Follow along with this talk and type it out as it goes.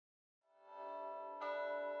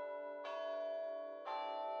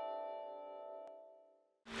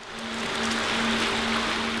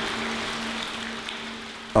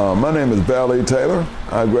My name is Val E. Taylor.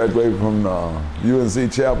 I graduated from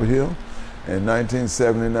UNC Chapel Hill in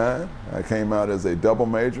 1979. I came out as a double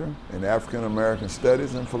major in African American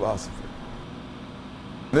Studies and Philosophy.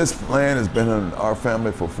 This land has been in our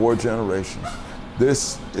family for 4 generations.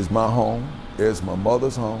 This is my home, it's my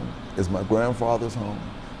mother's home, it's my grandfather's home,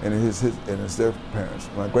 and it's their parents,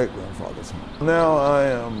 my great-grandfather's home. Now I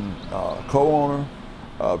am co-owner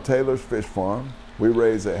of Taylor's Fish Farm. We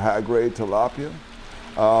raise a high-grade tilapia.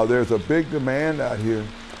 There's a big demand out here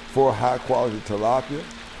for high-quality tilapia.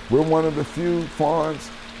 We're one of the few farms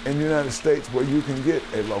in the United States where you can get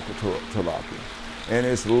a local tilapia. And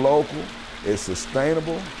it's local, it's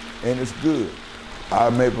sustainable, and it's good.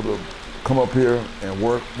 I'm able to come up here and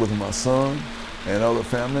work with my son and other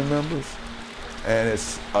family members. And it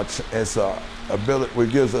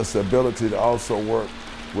gives us the ability to also work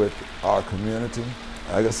with our community.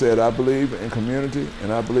 Like I said, I believe in community,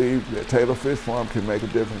 and I believe that Taylor Fish Farm can make a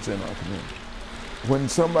difference in our community. When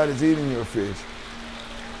somebody's eating your fish,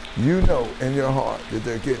 you know in your heart that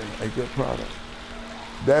they're getting a good product.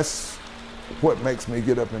 That's what makes me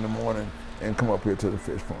get up in the morning and come up here to the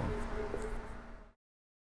fish farm.